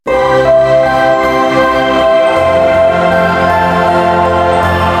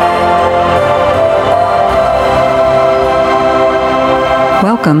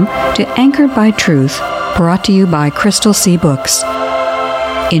Welcome to Anchored by Truth, brought to you by Crystal Sea Books.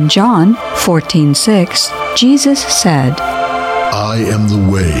 In John 14:6, Jesus said, I am the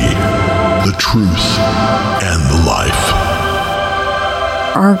way, the truth, and the life.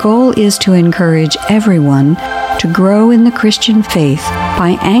 Our goal is to encourage everyone to grow in the Christian faith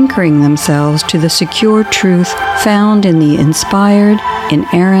by anchoring themselves to the secure truth found in the inspired,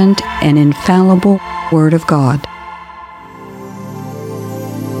 inerrant, and infallible Word of God.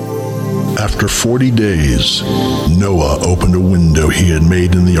 After 40 days, Noah opened a window he had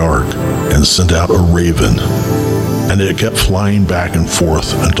made in the ark and sent out a raven, and it kept flying back and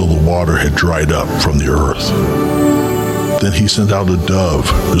forth until the water had dried up from the earth. Then he sent out a dove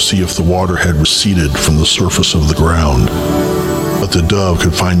to see if the water had receded from the surface of the ground. But the dove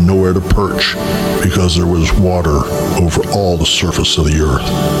could find nowhere to perch because there was water over all the surface of the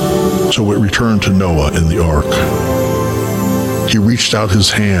earth. So it returned to Noah in the ark. He reached out his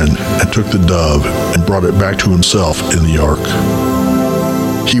hand and took the dove and brought it back to himself in the ark.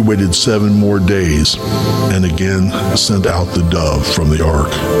 He waited 7 more days and again sent out the dove from the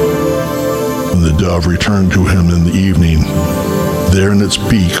ark. When the dove returned to him in the evening, there in its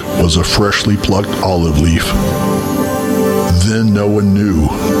beak was a freshly plucked olive leaf. Then Noah knew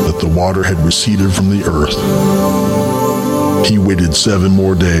that the water had receded from the earth. He waited 7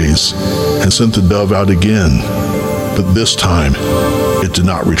 more days and sent the dove out again, but this time it did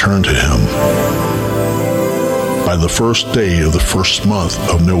not return to him. By the first day of the first month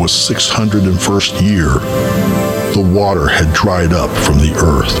of Noah's 601st year, the water had dried up from the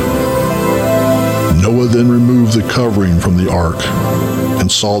earth. Noah then removed the covering from the ark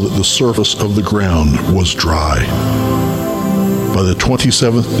and saw that the surface of the ground was dry. By the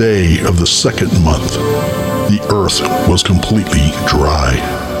 27th day of the second month, the earth was completely dry.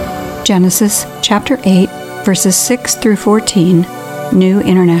 Genesis chapter 8, verses 6 through 14, New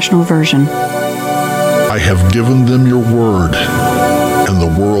International Version. I have given them your word, and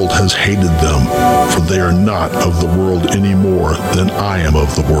the world has hated them, for they are not of the world any more than I am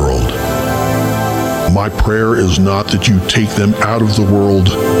of the world. My prayer is not that you take them out of the world,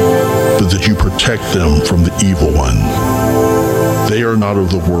 but that you protect them from the evil one. They are not of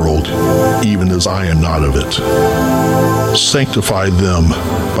the world, even as I am not of it. Sanctify them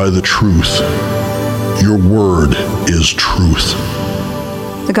by the truth. Your word is truth.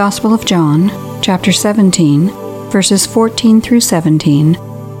 The Gospel of John, chapter 17, verses 14 through 17,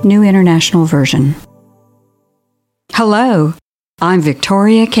 New International Version. Hello, I'm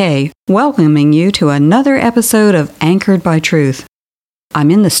Victoria Kay, welcoming you to another episode of Anchored by Truth.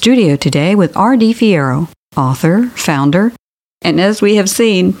 I'm in the studio today with R.D. Fierro, author, founder, and as we have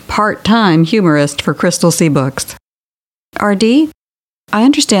seen, part-time humorist for Crystal Sea Books. R.D., I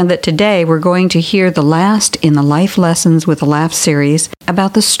understand that today we're going to hear the last in the Life Lessons with a Laugh series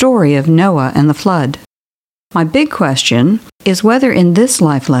about the story of Noah and the flood. My big question is whether in this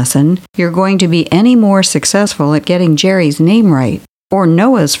life lesson you're going to be any more successful at getting Jerry's name right, or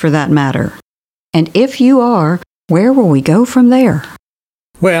Noah's for that matter. And if you are, where will we go from there?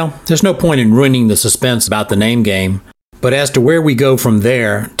 Well, there's no point in ruining the suspense about the name game. But as to where we go from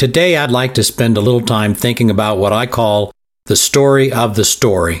there, today I'd like to spend a little time thinking about what I call the story of the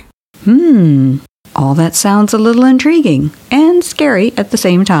story. All that sounds a little intriguing and scary at the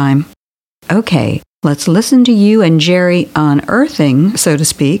same time. Okay, let's listen to you and Jerry unearthing, so to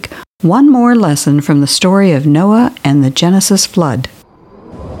speak, one more lesson from the story of Noah and the Genesis flood.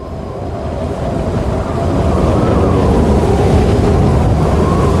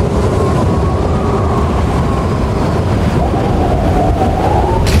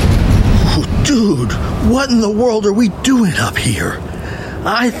 Dude, what in the world are we doing up here?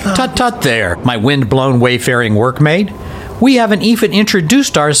 I thought... Tut-tut there, my wind-blown wayfaring workmate. We haven't even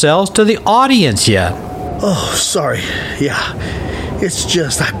introduced ourselves to the audience yet. Oh, sorry. Yeah, it's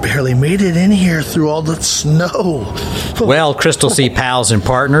just I barely made it in here through all the snow. Well, Crystal Sea pals and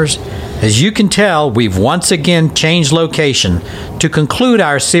partners, as you can tell, we've once again changed location to conclude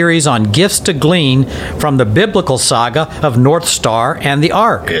our series on gifts to glean from the biblical saga of North Star and the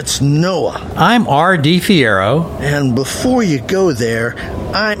Ark. It's Noah. I'm R.D. Fierro. And before you go there,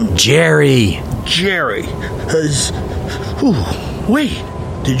 I'm... Jerry. Wait,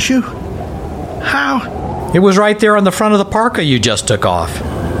 did you? How? It was right there on the front of the parka you just took off.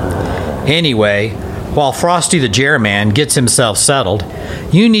 Anyway, while Frosty the Jerryman gets himself settled,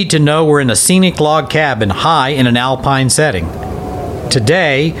 you need to know we're in a scenic log cabin high in an alpine setting.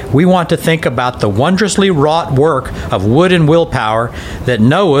 Today, we want to think about the wondrously wrought work of wood and willpower that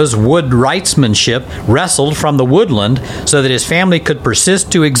Noah's wood wrightsmanship wrestled from the woodland so that his family could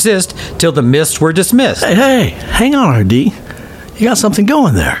persist to exist till the mists were dismissed. Hey, hang on, R.D. You got something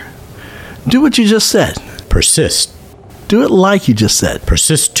going there. Do what you just said. Persist. Do it like you just said.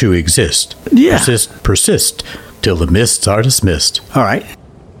 Persist to exist. Yeah. Persist till the mists are dismissed. All right.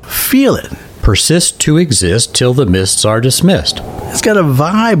 Feel it. Persist to exist till the mists are dismissed. It's got a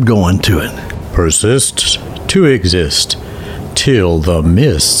vibe going to it. Persist to exist till the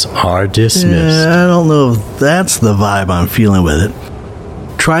mists are dismissed. I don't know if that's the vibe I'm feeling with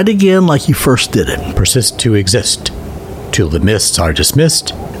it. Try it again like you first did it. Persist to exist till the mists are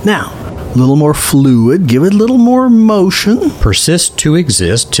dismissed. Now, a little more fluid. Give it a little more motion. Persist to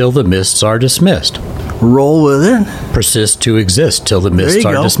exist till the mists are dismissed. Roll with it. Persist to exist till the mists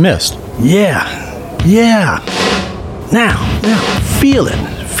are dismissed. Yeah. Now, feel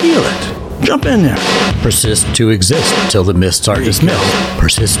it. Jump in there. Persist to exist till the mists are dismissed.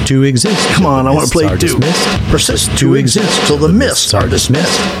 Persist to exist. Come on, I want to play too. Persist to exist till the mists are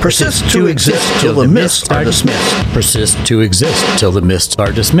dismissed. Persist to exist till the mists are dismissed. Persist to exist till the mists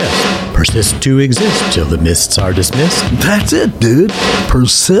are dismissed. Persist to exist till the mists are dismissed. That's it, dude.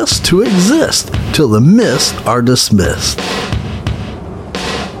 Persist to exist till the mists are dismissed.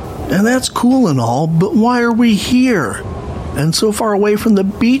 And that's cool and all, but why are we here? And so far away from the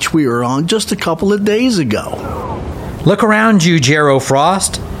beach we were on just a couple of days ago. Look around you, Jero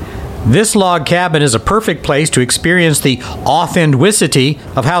Frost. This log cabin is a perfect place to experience the authenticity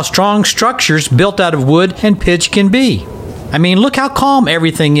of how strong structures built out of wood and pitch can be. I mean, look how calm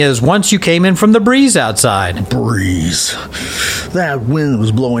everything is once you came in from the breeze outside. Breeze. That wind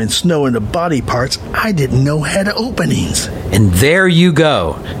was blowing snow into body parts I didn't know had openings. And there you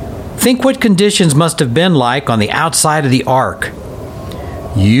go. Think what conditions must have been like on the outside of the Ark.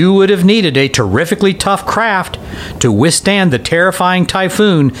 You would have needed a terrifically tough craft to withstand the terrifying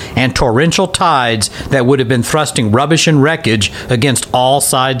typhoon and torrential tides that would have been thrusting rubbish and wreckage against all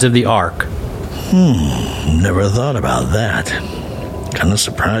sides of the Ark. Never thought about that. Kind of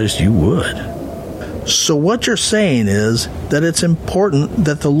surprised you would. So what you're saying is that it's important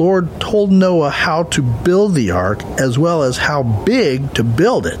that the Lord told Noah how to build the ark as well as how big to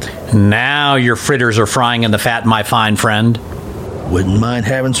build it. Now your fritters are frying in the fat, my fine friend. Wouldn't mind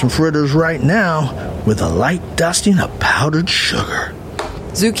having some fritters right now with a light dusting of powdered sugar.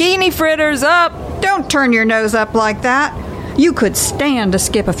 Zucchini fritters up! Don't turn your nose up like that. You could stand to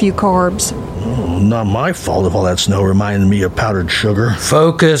skip a few carbs. Not my fault if all that snow reminded me of powdered sugar.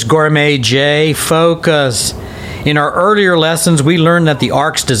 Focus, Gourmet J, focus. In our earlier lessons, we learned that the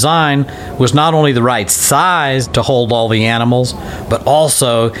Ark's design was not only the right size to hold all the animals, but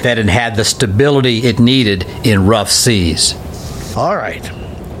also that it had the stability it needed in rough seas. All right.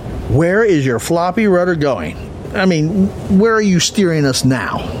 Where is your floppy rudder going? I mean, where are you steering us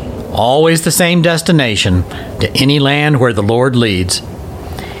now? Always the same destination, to any land where the Lord leads.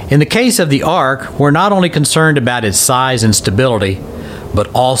 In the case of the Ark, we're not only concerned about its size and stability, but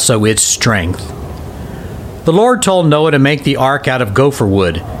also its strength. The Lord told Noah to make the Ark out of gopher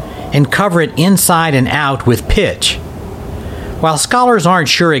wood and cover it inside and out with pitch. While scholars aren't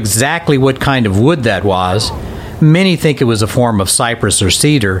sure exactly what kind of wood that was, many think it was a form of cypress or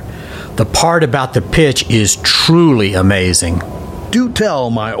cedar. The part about the pitch is truly amazing. Do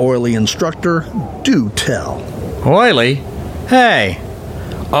tell, my oily instructor. Do tell. Oily? Hey.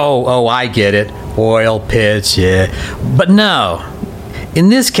 Oh, I get it. Oil, pitch, yeah. But no. In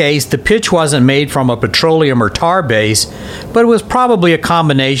this case, the pitch wasn't made from a petroleum or tar base, but it was probably a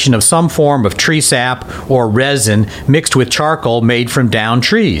combination of some form of tree sap or resin mixed with charcoal made from downed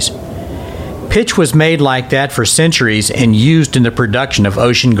trees. Pitch was made like that for centuries and used in the production of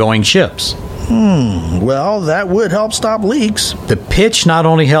ocean-going ships. Well, that would help stop leaks. The pitch not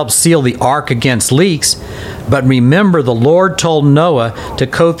only helps seal the ark against leaks, but remember the Lord told Noah to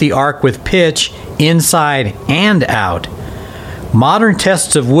coat the ark with pitch inside and out. Modern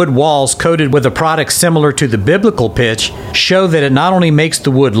tests of wood walls coated with a product similar to the biblical pitch show that it not only makes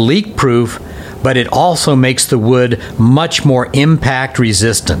the wood leak-proof, but it also makes the wood much more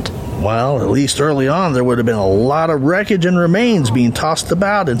impact-resistant. Well, at least early on there would have been a lot of wreckage and remains being tossed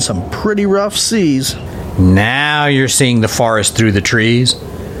about in some pretty rough seas. Now you're seeing the forest through the trees.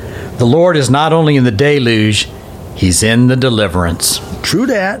 The Lord is not only in the deluge, He's in the deliverance. True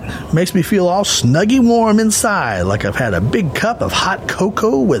that. Makes me feel all snuggy warm inside, like I've had a big cup of hot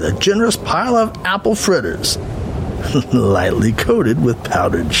cocoa with a generous pile of apple fritters, lightly coated with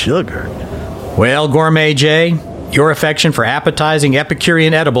powdered sugar. Well, Gourmet J, your affection for appetizing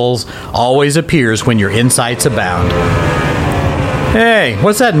Epicurean edibles always appears when your insights abound. Hey,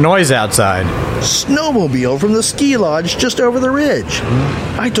 what's that noise outside? Snowmobile from the ski lodge just over the ridge.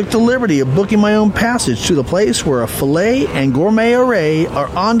 I took the liberty of booking my own passage to the place where a filet and gourmet array are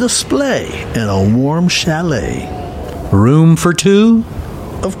on display in a warm chalet. Room for two?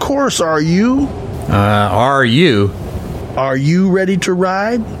 Of course, are you? Are you? Are you ready to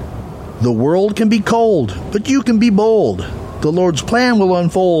ride? The world can be cold, but you can be bold. The Lord's plan will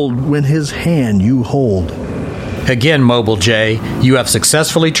unfold when His hand you hold. Again, Mobile J, you have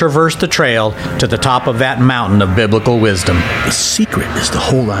successfully traversed the trail to the top of that mountain of biblical wisdom. The secret is to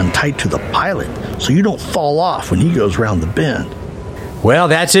hold on tight to the pilot so you don't fall off when he goes round the bend. Well,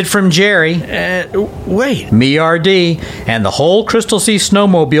 that's it from Jerry. Wait. Me, RD, and the whole Crystal Sea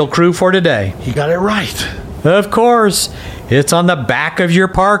Snowmobile crew for today. You got it right. Of course. It's on the back of your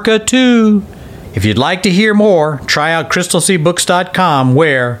parka, too. If you'd like to hear more, try out crystalseabooks.com,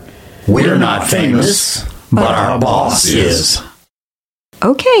 where we're not famous, but our boss is.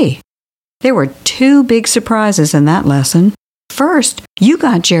 Okay. There were 2 big surprises in that lesson. First, you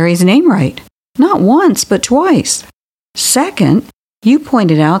got Jerry's name right. Not once, but twice. Second, you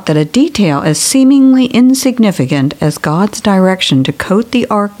pointed out that a detail as seemingly insignificant as God's direction to coat the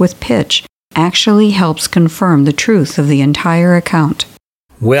ark with pitch actually helps confirm the truth of the entire account.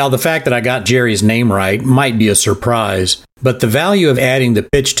 Well, the fact that I got Jerry's name right might be a surprise, but the value of adding the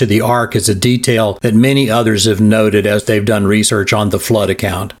pitch to the ark is a detail that many others have noted as they've done research on the flood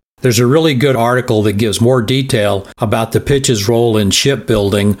account. There's a really good article that gives more detail about the pitch's role in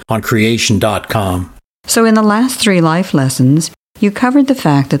shipbuilding on creation.com. So in the last 3 life lessons, you covered the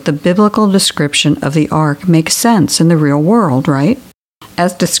fact that the biblical description of the ark makes sense in the real world, right?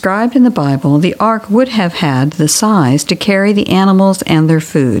 As described in the Bible, the ark would have had the size to carry the animals and their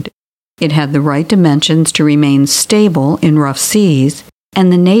food. It had the right dimensions to remain stable in rough seas,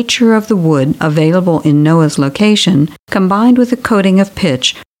 and the nature of the wood available in Noah's location, combined with a coating of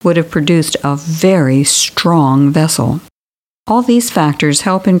pitch, would have produced a very strong vessel. All these factors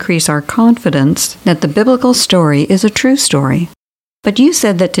help increase our confidence that the biblical story is a true story. But you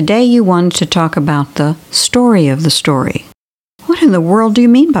said that today you wanted to talk about the story of the story. What in the world do you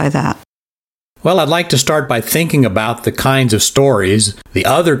mean by that? Well, I'd like to start by thinking about the kinds of stories, the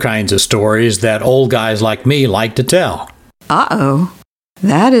other kinds of stories that old guys like me like to tell. Uh-oh.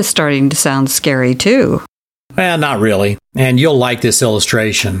 That is starting to sound scary, too. Well, not really, and you'll like this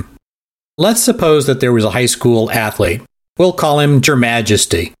illustration. Let's suppose that there was a high school athlete. We'll call him Your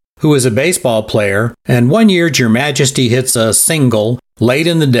Majesty, who is a baseball player, and one year Your Majesty hits a single late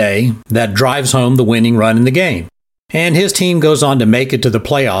in the day that drives home the winning run in the game. And his team goes on to make it to the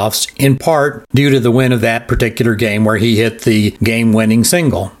playoffs, in part due to the win of that particular game where he hit the game-winning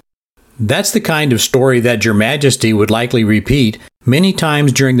single. That's the kind of story that Your Majesty would likely repeat many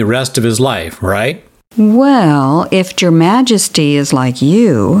times during the rest of his life, right? Well, if Your Majesty is like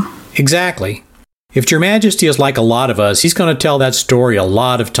you... Exactly. If Your Majesty is like a lot of us, he's going to tell that story a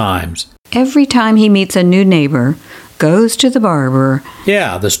lot of times. Every time he meets a new neighbor, goes to the barber...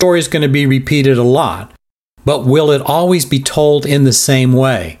 Yeah, the story's going to be repeated a lot. But will it always be told in the same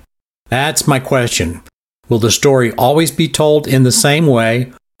way? That's my question. Will the story always be told in the same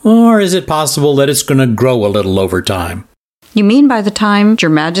way, or is it possible that it's going to grow a little over time? You mean by the time Your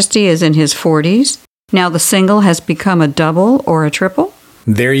Majesty is in his 40s, now the single has become a double or a triple?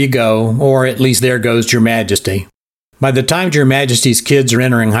 There you go, or at least there goes Your Majesty. By the time Your Majesty's kids are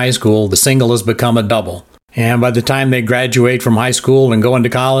entering high school, the single has become a double. And by the time they graduate from high school and go into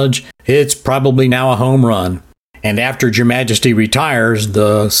college, it's probably now a home run. And after Your Majesty retires,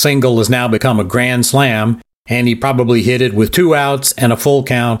 the single has now become a grand slam, and he probably hit it with 2 outs and a full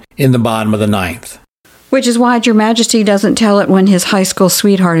count in the bottom of the 9th. Which is why Your Majesty doesn't tell it when his high school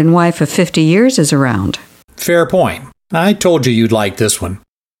sweetheart and wife of 50 years is around. Fair point. I told you you'd like this one.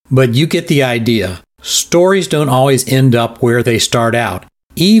 But you get the idea. Stories don't always end up where they start out,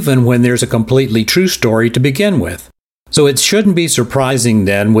 even when there's a completely true story to begin with. So it shouldn't be surprising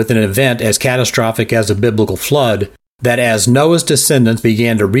then, with an event as catastrophic as a biblical flood, that as Noah's descendants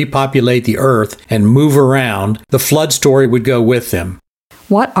began to repopulate the earth and move around, the flood story would go with them.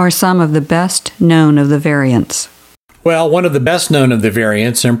 What are some of the best known of the variants? Well, one of the best known of the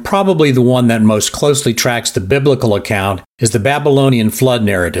variants, and probably the one that most closely tracks the biblical account, is the Babylonian flood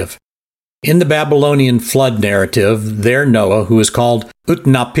narrative. In the Babylonian flood narrative, there Noah, who is called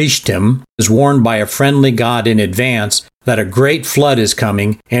Utnapishtim, is warned by a friendly god in advance that a great flood is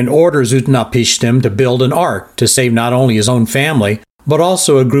coming and orders Utnapishtim to build an ark to save not only his own family, but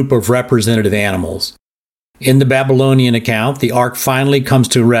also a group of representative animals. In the Babylonian account, the ark finally comes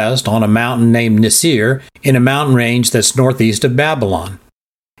to rest on a mountain named Nisir in a mountain range that's northeast of Babylon.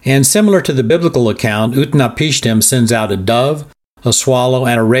 And similar to the biblical account, Utnapishtim sends out a dove, a swallow,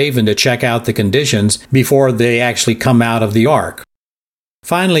 and a raven to check out the conditions before they actually come out of the ark.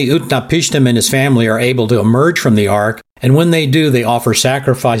 Finally, Utnapishtim and his family are able to emerge from the ark, and when they do, they offer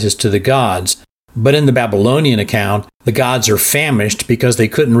sacrifices to the gods, But in the Babylonian account, the gods are famished because they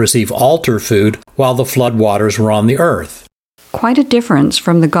couldn't receive altar food while the flood waters were on the earth. Quite a difference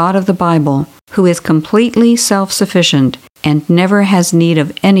from the God of the Bible, who is completely self-sufficient and never has need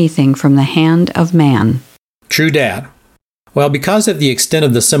of anything from the hand of man. True dat. Well, because of the extent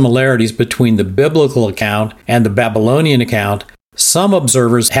of the similarities between the biblical account and the Babylonian account, some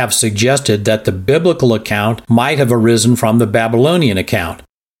observers have suggested that the biblical account might have arisen from the Babylonian account.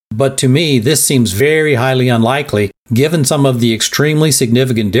 But to me, this seems very highly unlikely, given some of the extremely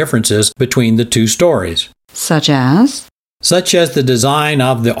significant differences between the two stories. Such as? Such as the design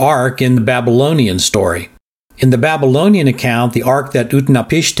of the ark in the Babylonian story. In the Babylonian account, the ark that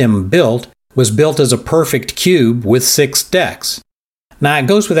Utnapishtim built was built as a perfect cube with 6 decks. Now, it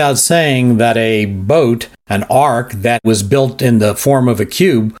goes without saying that a boat, an ark that was built in the form of a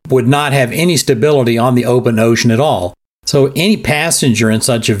cube, would not have any stability on the open ocean at all. So any passenger in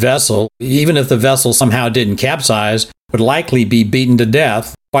such a vessel, even if the vessel somehow didn't capsize, would likely be beaten to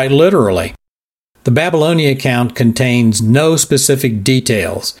death, quite literally. The Babylonian account contains no specific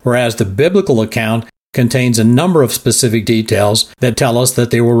details, whereas the biblical account contains a number of specific details that tell us that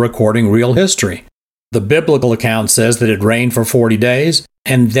they were recording real history. The biblical account says that it rained for 40 days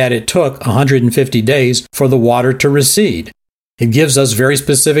and that it took 150 days for the water to recede. It gives us very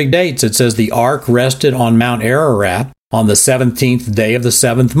specific dates. It says the ark rested on Mount Ararat on the 17th day of the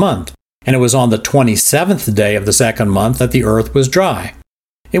 7th month, and it was on the 27th day of the 2nd month that the earth was dry.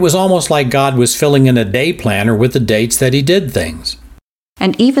 It was almost like God was filling in a day planner with the dates that he did things.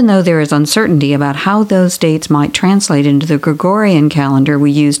 And even though there is uncertainty about how those dates might translate into the Gregorian calendar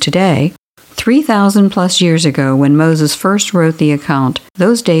we use today, 3,000 plus years ago when Moses first wrote the account,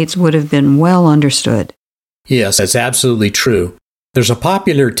 those dates would have been well understood. Yes, that's absolutely true. There's a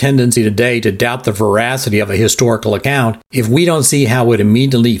popular tendency today to doubt the veracity of a historical account if we don't see how it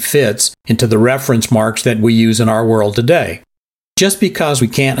immediately fits into the reference marks that we use in our world today. Just because we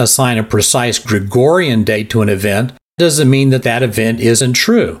can't assign a precise Gregorian date to an event doesn't mean that that event isn't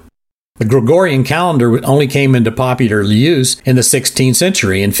true. The Gregorian calendar only came into popular use in the 16th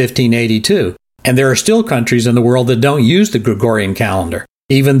century in 1582, and there are still countries in the world that don't use the Gregorian calendar,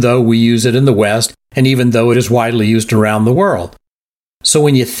 even though we use it in the West and even though it is widely used around the world. So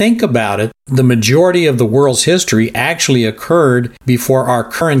when you think about it, the majority of the world's history actually occurred before our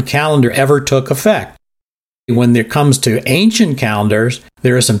current calendar ever took effect. When it comes to ancient calendars,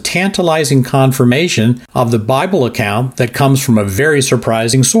 there is some tantalizing confirmation of the Bible account that comes from a very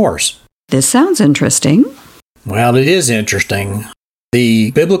surprising source. This sounds interesting. Well, it is interesting.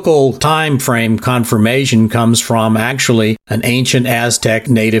 The biblical time frame confirmation comes from actually an ancient Aztec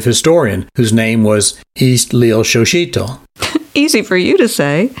native historian whose name was Ixtlilxochitl. Easy for you to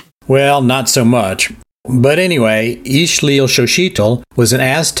say. Well, not so much. But anyway, Ixtlilxochitl was an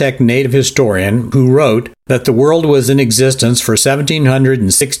Aztec native historian who wrote that the world was in existence for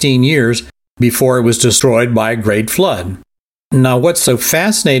 1,716 years before it was destroyed by a great flood. Now, what's so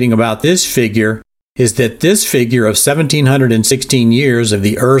fascinating about this figure is that this figure of 1,716 years of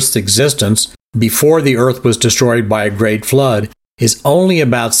the Earth's existence before the Earth was destroyed by a great flood is only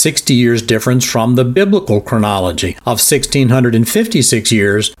about 60 years difference from the biblical chronology of 1,656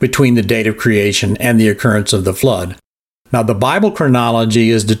 years between the date of creation and the occurrence of the flood. Now, the Bible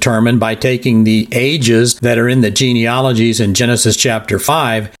chronology is determined by taking the ages that are in the genealogies in Genesis chapter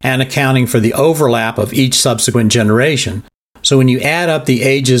 5 and accounting for the overlap of each subsequent generation. So when you add up the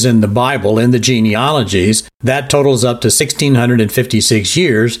ages in the Bible, in the genealogies, that totals up to 1,656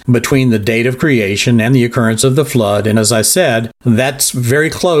 years between the date of creation and the occurrence of the flood. And as I said, that's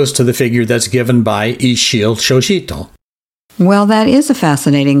very close to the figure that's given by Ixtlilxochitl. Well, that is a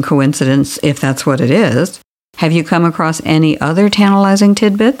fascinating coincidence, if that's what it is. Have you come across any other tantalizing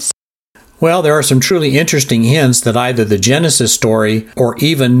tidbits? Well, there are some truly interesting hints that either the Genesis story or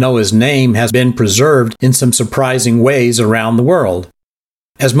even Noah's name has been preserved in some surprising ways around the world.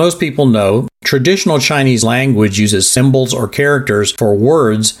 As most people know, traditional Chinese language uses symbols or characters for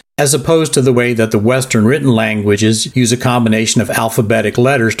words as opposed to the way that the Western written languages use a combination of alphabetic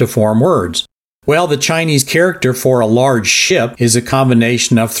letters to form words. Well, the Chinese character for a large ship is a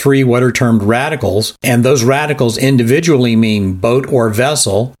combination of 3 what are termed radicals, and those radicals individually mean boat or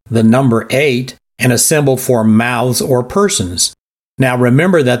vessel, the number 8, and a symbol for mouths or persons. Now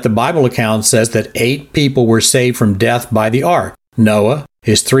remember that the Bible account says that 8 people were saved from death by the ark: Noah,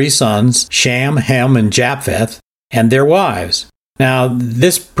 his 3 sons, Shem, Ham, and Japheth, and their wives. Now,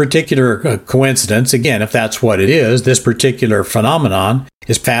 this particular coincidence, again, if that's what it is, this particular phenomenon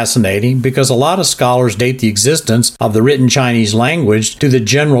is fascinating because a lot of scholars date the existence of the written Chinese language to the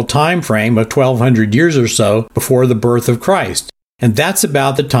general time frame of 1,200 years or so before the birth of Christ. And that's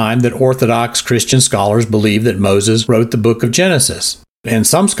about the time that Orthodox Christian scholars believe that Moses wrote the book of Genesis. And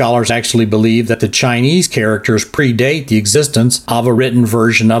some scholars actually believe that the Chinese characters predate the existence of a written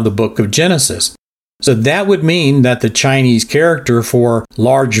version of the book of Genesis. So that would mean that the Chinese character for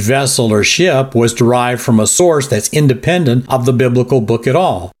large vessel or ship was derived from a source that's independent of the biblical book at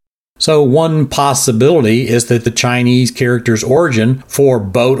all. So one possibility is that the Chinese character's origin for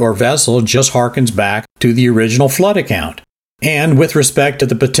boat or vessel just harkens back to the original flood account. And with respect to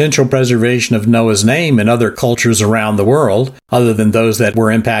the potential preservation of Noah's name in other cultures around the world, other than those that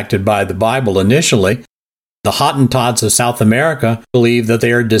were impacted by the Bible initially, the Hottentots of South America believe that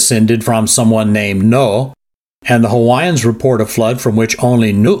they are descended from someone named Noah, and the Hawaiians report a flood from which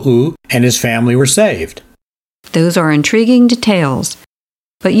only Nu'u and his family were saved. Those are intriguing details.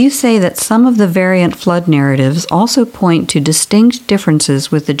 But you say that some of the variant flood narratives also point to distinct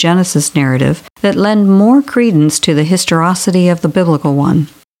differences with the Genesis narrative that lend more credence to the historicity of the biblical one.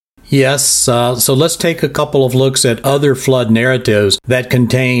 Yes, so let's take a couple of looks at other flood narratives that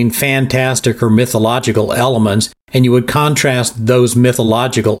contain fantastic or mythological elements, and you would contrast those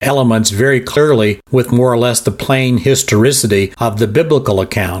mythological elements very clearly with more or less the plain historicity of the biblical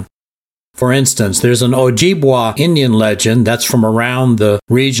account. For instance, there's an Ojibwa Indian legend that's from around the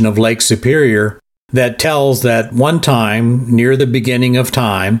region of Lake Superior that tells that one time, near the beginning of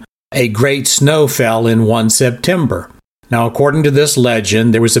time, a great snow fell in one September. Now, according to this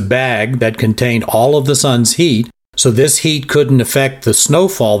legend, there was a bag that contained all of the sun's heat, so this heat couldn't affect the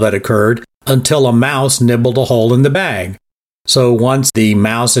snowfall that occurred until a mouse nibbled a hole in the bag. So once the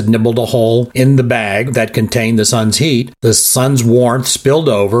mouse had nibbled a hole in the bag that contained the sun's heat, the sun's warmth spilled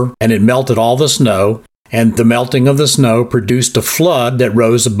over and it melted all the snow, and the melting of the snow produced a flood that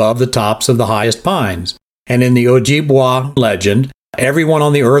rose above the tops of the highest pines. And in the Ojibwa legend, everyone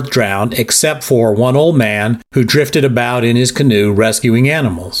on the earth drowned except for one old man who drifted about in his canoe rescuing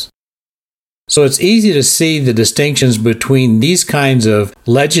animals. So it's easy to see the distinctions between these kinds of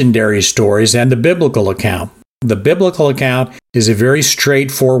legendary stories and the biblical account. The biblical account is a very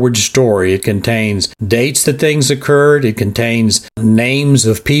straightforward story. It contains dates that things occurred. It contains names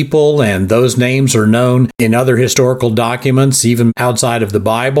of people, and those names are known in other historical documents, even outside of the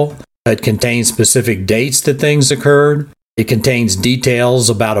Bible. It contains specific dates that things occurred. It contains details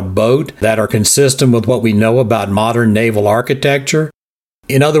about a boat that are consistent with what we know about modern naval architecture.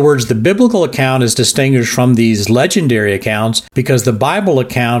 In other words, the biblical account is distinguished from these legendary accounts because the Bible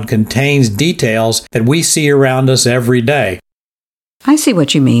account contains details that we see around us every day. I see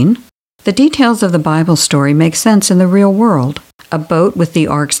what you mean. The details of the Bible story make sense in the real world. A boat with the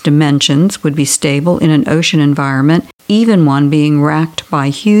ark's dimensions would be stable in an ocean environment, even one being racked by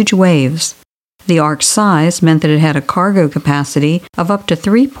huge waves. The ark's size meant that it had a cargo capacity of up to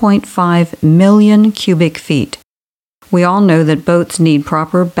 3.5 million cubic feet. We all know that boats need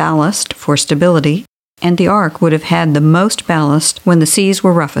proper ballast for stability, and the ark would have had the most ballast when the seas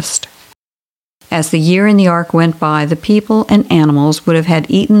were roughest. As the year in the ark went by, the people and animals would have had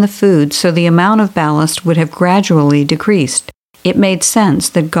eaten the food, so the amount of ballast would have gradually decreased. It made sense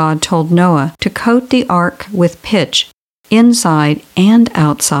that God told Noah to coat the ark with pitch, inside and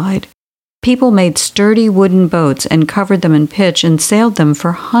outside. People made sturdy wooden boats and covered them in pitch and sailed them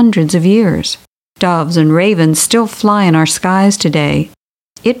for hundreds of years. Doves and ravens still fly in our skies today.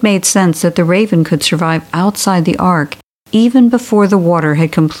 It made sense that the raven could survive outside the ark even before the water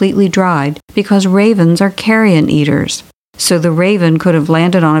had completely dried, because ravens are carrion eaters. So the raven could have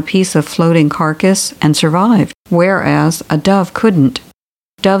landed on a piece of floating carcass and survived, whereas a dove couldn't.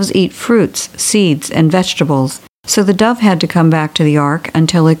 Doves eat fruits, seeds, and vegetables, so the dove had to come back to the ark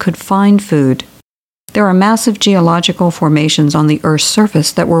until it could find food. There are massive geological formations on the Earth's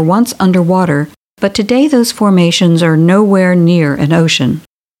surface that were once underwater, but today those formations are nowhere near an ocean.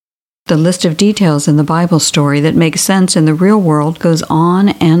 The list of details in the Bible story that make sense in the real world goes on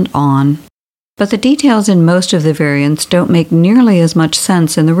and on. But the details in most of the variants don't make nearly as much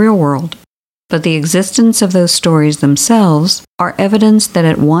sense in the real world. But the existence of those stories themselves are evidence that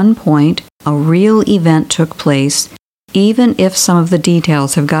at one point a real event took place, even if some of the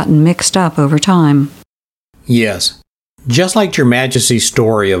details have gotten mixed up over time. Yes. Just like Your Majesty's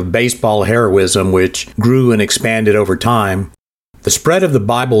story of baseball heroism, which grew and expanded over time, the spread of the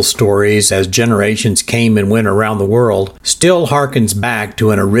Bible stories as generations came and went around the world still harkens back to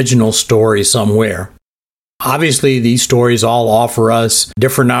an original story somewhere. Obviously, these stories all offer us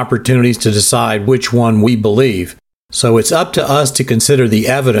different opportunities to decide which one we believe. So it's up to us to consider the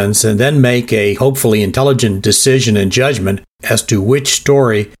evidence and then make a hopefully intelligent decision and judgment as to which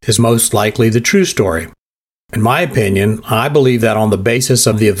story is most likely the true story. In my opinion, I believe that on the basis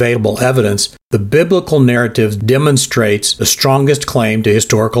of the available evidence, the biblical narrative demonstrates the strongest claim to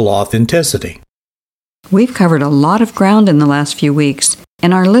historical authenticity. We've covered a lot of ground in the last few weeks,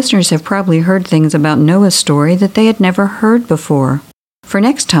 and our listeners have probably heard things about Noah's story that they had never heard before. For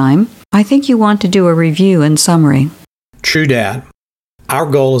next time, I think you want to do a review and summary. True dat.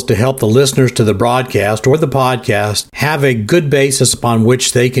 Our goal is to help the listeners to the broadcast or the podcast have a good basis upon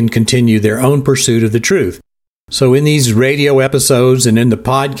which they can continue their own pursuit of the truth. So in these radio episodes and in the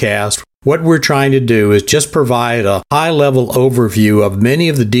podcast, what we're trying to do is just provide a high-level overview of many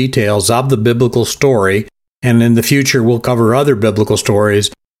of the details of the biblical story, and in the future we'll cover other biblical stories,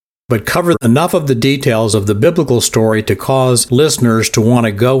 but cover enough of the details of the biblical story to cause listeners to want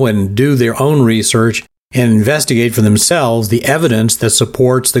to go and do their own research and investigate for themselves the evidence that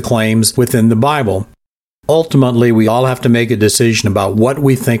supports the claims within the Bible. Ultimately, we all have to make a decision about what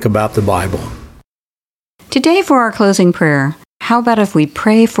we think about the Bible. Today for our closing prayer, how about if we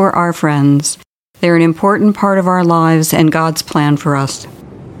pray for our friends? They're an important part of our lives and God's plan for us.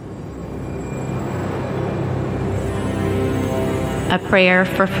 A prayer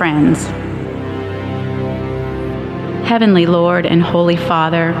for friends. Heavenly Lord and Holy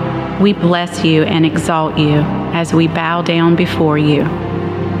Father, we bless you and exalt you as we bow down before you.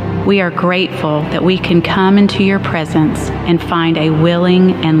 We are grateful that we can come into your presence and find a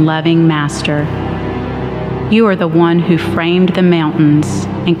willing and loving Master. You are the one who framed the mountains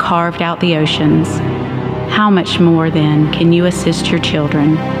and carved out the oceans. How much more, then, can you assist your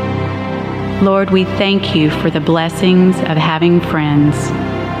children? Lord, we thank you for the blessings of having friends.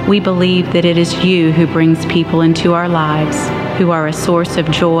 We believe that it is you who brings people into our lives who are a source of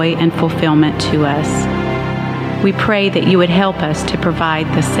joy and fulfillment to us. We pray that you would help us to provide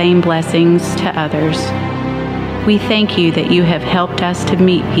the same blessings to others. We thank you that you have helped us to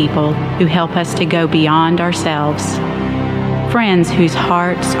meet people who help us to go beyond ourselves. Friends whose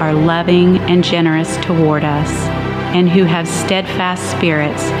hearts are loving and generous toward us, and who have steadfast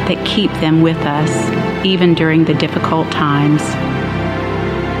spirits that keep them with us, even during the difficult times.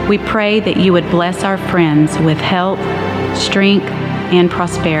 We pray that you would bless our friends with health, strength, and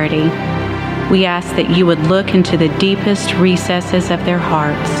prosperity. We ask that you would look into the deepest recesses of their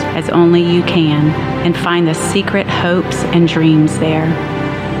hearts, as only you can, and find the secret hopes and dreams there.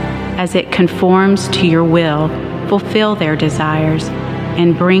 As it conforms to your will, fulfill their desires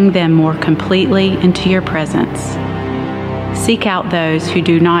and bring them more completely into your presence. Seek out those who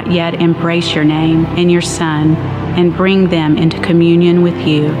do not yet embrace your name and your Son, and bring them into communion with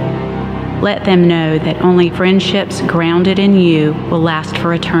you. Let them know that only friendships grounded in you will last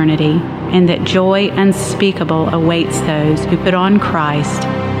for eternity, and that joy unspeakable awaits those who put on Christ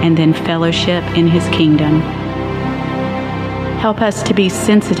and then fellowship in his kingdom. Help us to be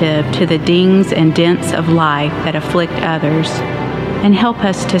sensitive to the dings and dents of life that afflict others, and help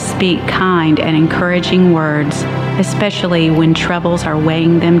us to speak kind and encouraging words, especially when troubles are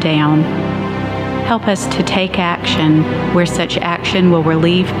weighing them down. Help us to take action where such action will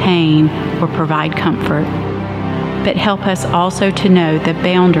relieve pain or provide comfort. But help us also to know the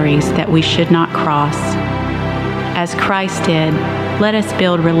boundaries that we should not cross. As Christ did, let us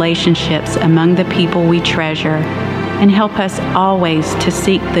build relationships among the people we treasure, and help us always to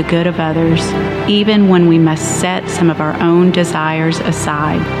seek the good of others, even when we must set some of our own desires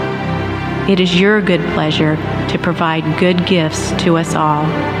aside. It is your good pleasure to provide good gifts to us all,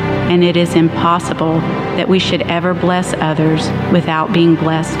 and it is impossible that we should ever bless others without being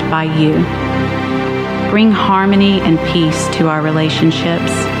blessed by you. Bring harmony and peace to our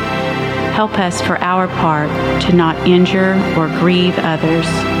relationships. Help us for our part to not injure or grieve others.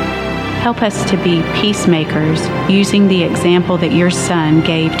 Help us to be peacemakers using the example that your Son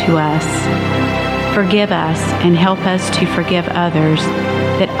gave to us. Forgive us and help us to forgive others,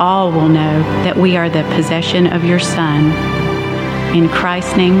 that all will know that we are the possession of your Son. In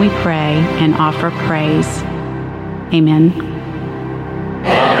Christ's name we pray and offer praise. Amen.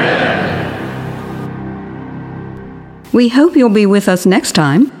 We hope you'll be with us next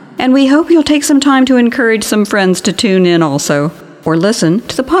time, and we hope you'll take some time to encourage some friends to tune in also, or listen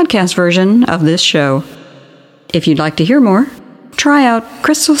to the podcast version of this show. If you'd like to hear more, try out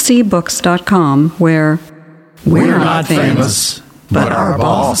crystalseabooks.com, where we're not famous, but our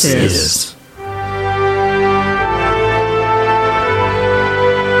boss is.